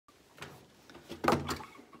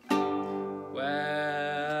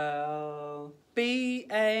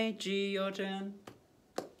G, your turn.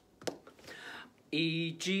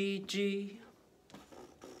 E, G, G.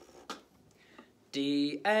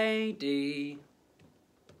 D, A, D.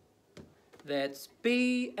 That's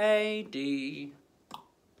B, A, D.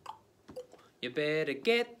 You better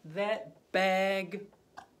get that bag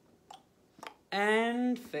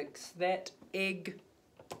and fix that egg.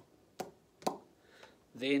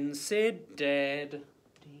 Then said Dad,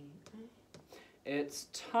 it's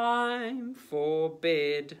time for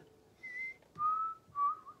bed.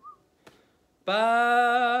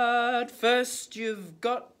 But first you've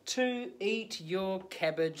got to eat your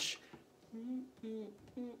cabbage.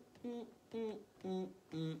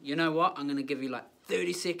 You know what? I'm going to give you like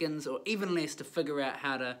 30 seconds or even less to figure out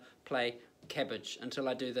how to play Cabbage until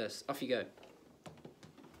I do this. Off you go.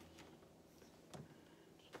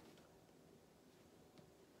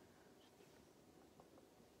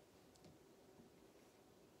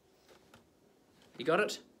 You got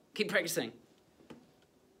it? Keep practicing.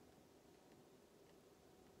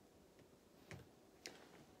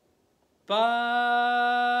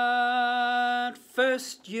 But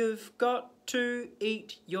first you've got to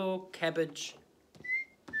eat your cabbage.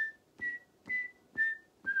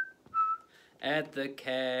 At the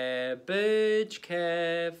Cabbage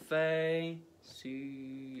Cafe,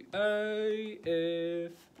 C-A-F-E,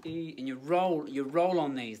 and you roll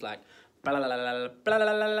on these like blah, blah, blah, blah, blah, blah,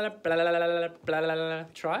 blah, blah, blah, blah.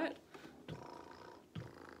 Try it.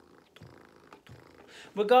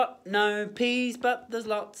 We got no peas, but there's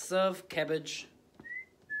lots of cabbage.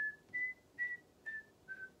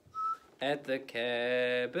 At the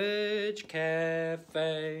Cabbage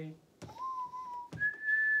Cafe.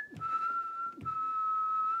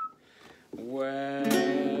 Well,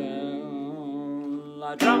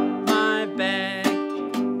 I dropped my bag,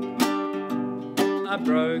 a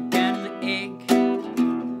broken egg.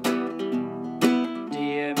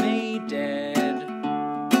 Dear me, Dad,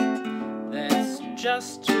 that's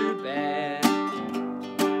just too bad.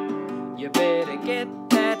 You better get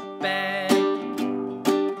that bag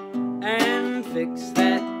and fix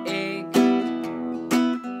that egg.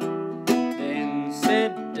 Then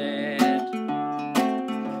said Dad,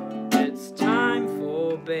 it's time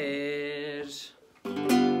for bed.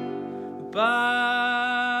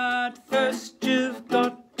 But first you've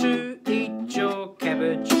got to eat your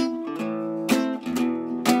cabbage.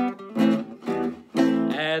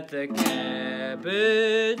 At the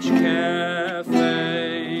Cabbage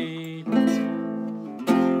Cafe.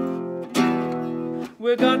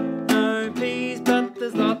 We got no peas, but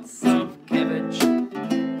there's lots of cabbage.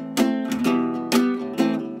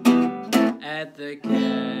 At the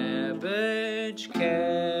Cabbage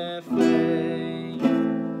Cafe.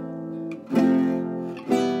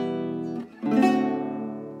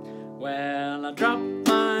 Well, I dropped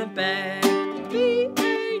my bag,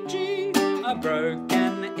 B-A-G, a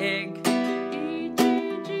broken egg,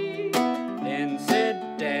 E-G-G. Then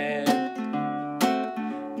said Dad,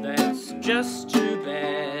 that's just too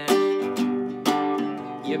bad.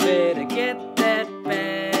 You better get that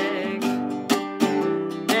bag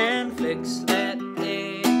and fix that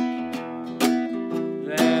egg.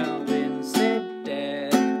 Well, then said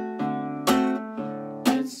Dad,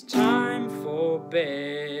 it's time for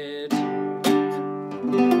bed.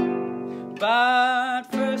 But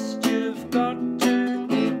first you've got to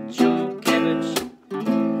eat your cabbage.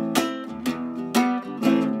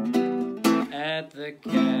 At the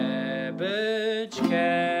Cabbage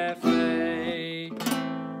Cafe.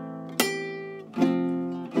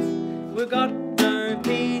 We got no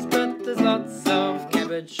peas, but there's lots of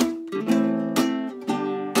cabbage.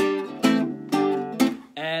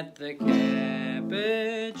 At the